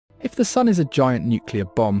If the sun is a giant nuclear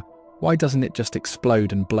bomb, why doesn't it just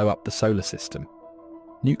explode and blow up the solar system?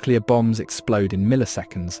 Nuclear bombs explode in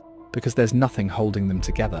milliseconds because there's nothing holding them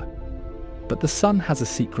together. But the sun has a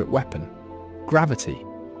secret weapon: gravity.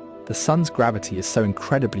 The sun's gravity is so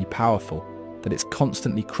incredibly powerful that it's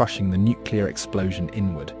constantly crushing the nuclear explosion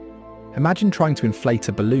inward. Imagine trying to inflate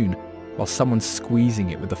a balloon while someone's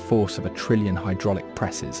squeezing it with the force of 1 trillion hydraulic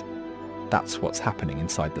presses. That's what's happening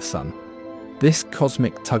inside the sun. This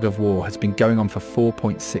cosmic tug-of-war has been going on for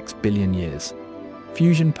 4.6 billion years.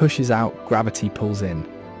 Fusion pushes out, gravity pulls in.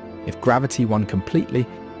 If gravity won completely,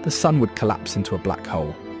 the sun would collapse into a black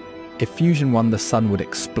hole. If fusion won, the sun would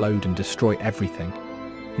explode and destroy everything.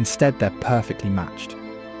 Instead, they're perfectly matched,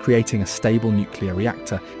 creating a stable nuclear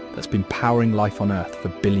reactor that's been powering life on Earth for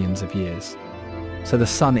billions of years. So the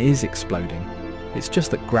sun is exploding. It's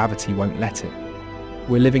just that gravity won't let it.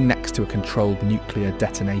 We're living next to a controlled nuclear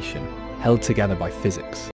detonation, held together by physics.